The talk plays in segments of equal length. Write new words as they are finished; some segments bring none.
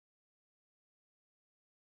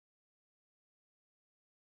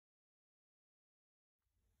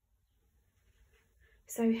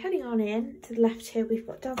So heading on in to the left here, we've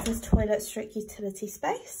got downstairs toilet stroke utility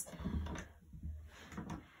space.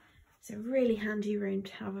 It's a really handy room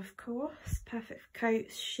to have, of course. Perfect for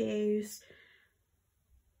coats, shoes.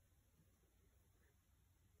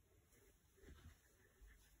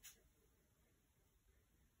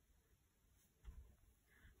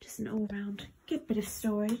 Just an all-round good bit of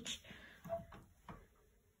storage.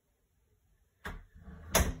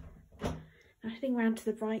 Now heading round to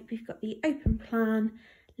the right, we've got the open plan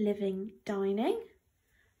living dining.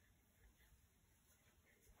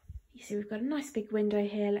 You see we've got a nice big window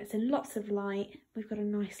here, lets in lots of light. We've got a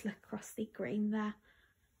nice look across the green there.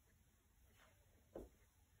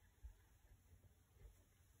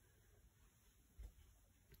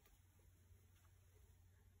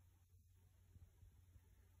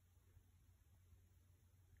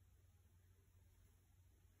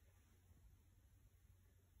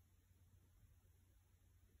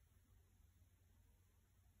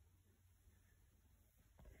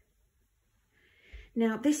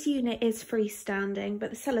 Now this unit is freestanding,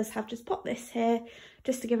 but the sellers have just popped this here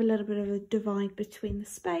just to give a little bit of a divide between the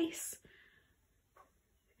space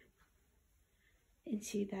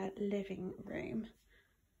into their living room.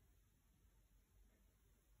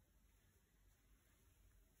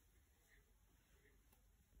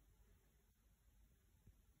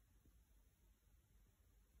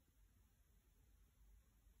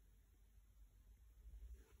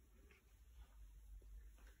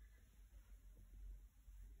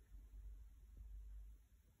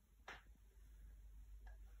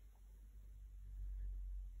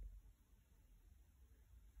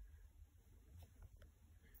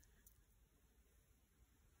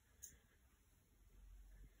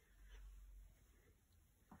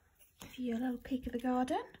 Give you a little peek of the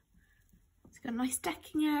garden. It's got a nice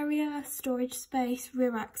decking area, storage space,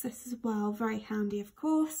 rear access as well, very handy of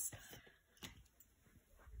course.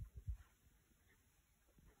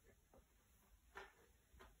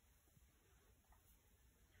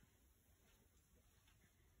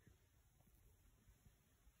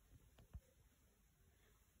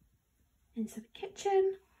 Into the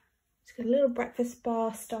kitchen. It's got a little breakfast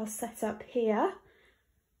bar style setup here.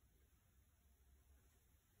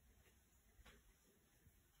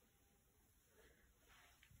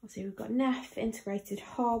 So we've got Neff, integrated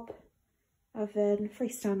hob, oven,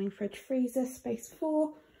 freestanding fridge freezer, space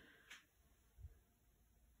 4.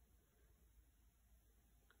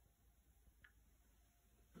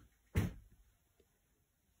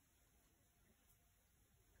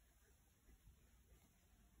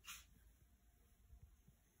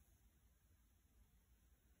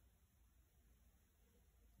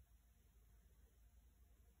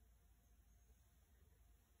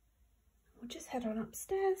 We'll just head on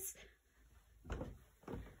upstairs.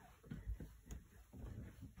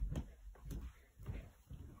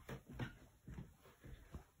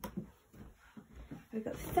 We've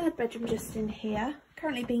got the third bedroom just in here,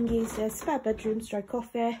 currently being used as spare bedroom stroke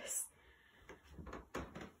office.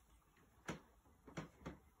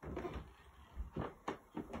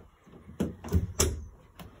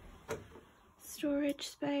 Storage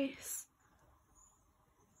space.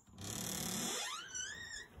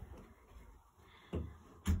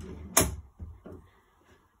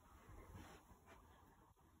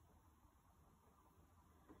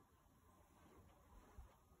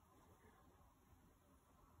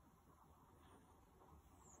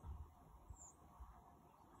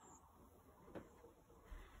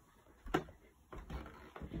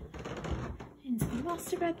 Into the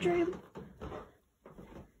master bedroom.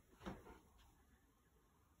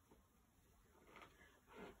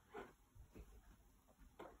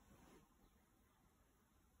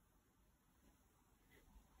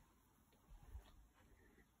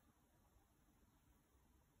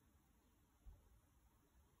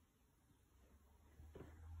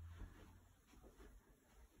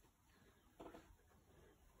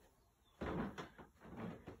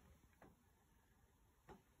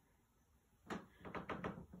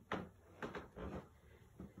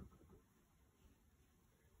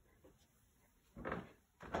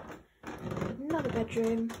 Another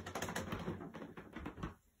bedroom.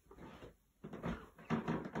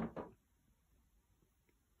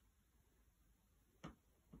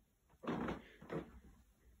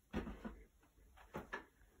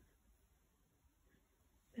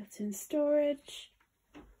 Built-in storage.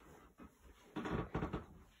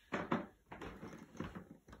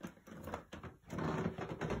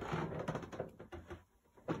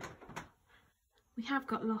 We have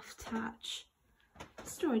got loft hatch.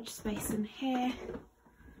 Storage space in here,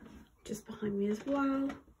 just behind me as well,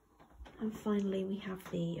 and finally we have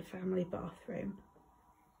the family bathroom.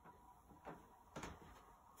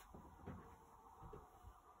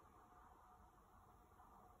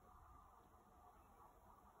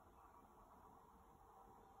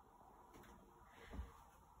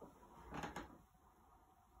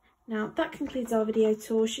 Now that concludes our video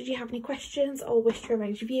tour. Should you have any questions or wish to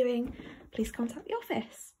arrange a viewing, please contact the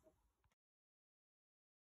office.